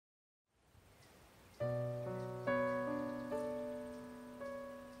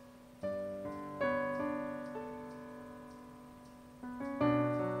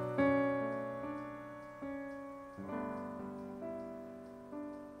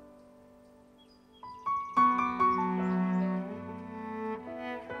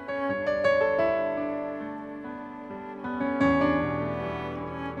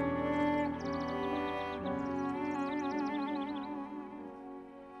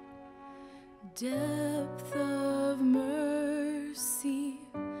depth of mercy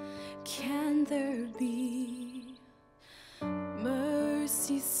can there be?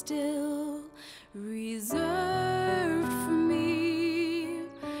 Mercy still reserved for me.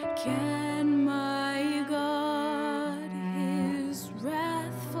 Can my God his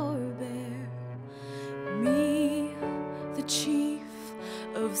wrath forbear me, the chief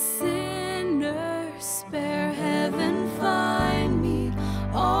of sinners, spare? Heaven find me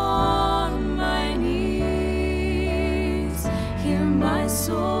on my knees, hear my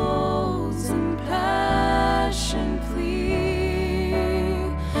soul's impassioned plea.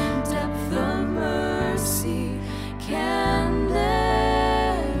 Depth of mercy can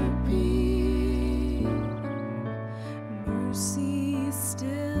there be? Mercy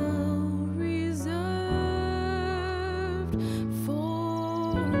still reserved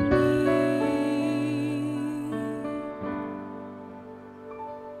for me.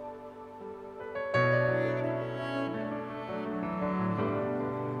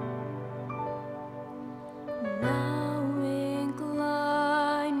 Now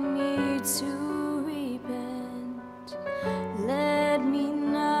incline me to repent. Let me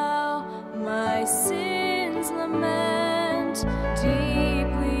now my sins lament.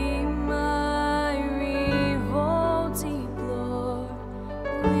 Deeply my revolt deplore.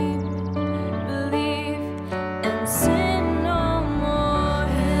 Weep, believe, and sin no more.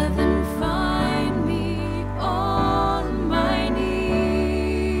 Heaven find me on my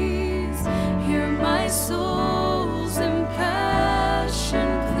knees, hear my soul's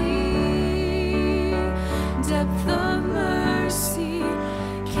impassioned plea. Depth of mercy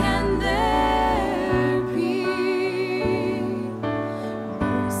can there be?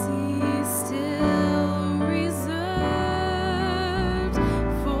 Mercy still reserved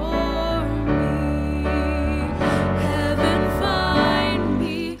for me. Heaven find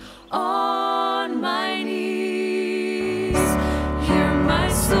me on my knees, hear my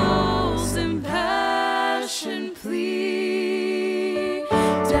soul's impassioned plea.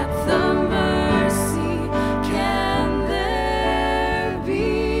 Depth of mercy can there be?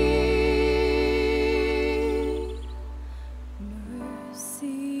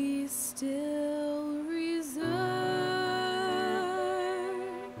 Mercy still reserved.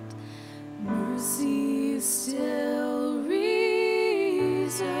 Mercy still reserved.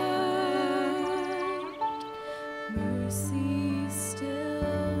 Mercy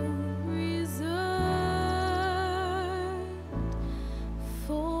still reserved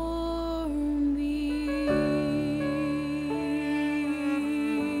for me.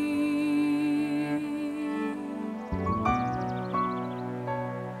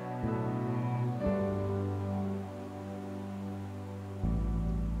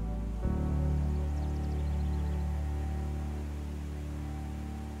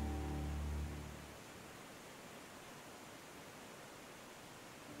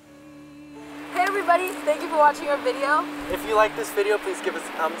 Hey everybody, thank you for watching our video. If you like this video, please give us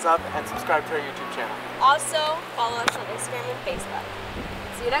a thumbs up and subscribe to our YouTube channel. Also, follow us on Instagram and Facebook.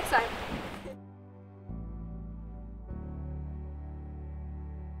 See you next time.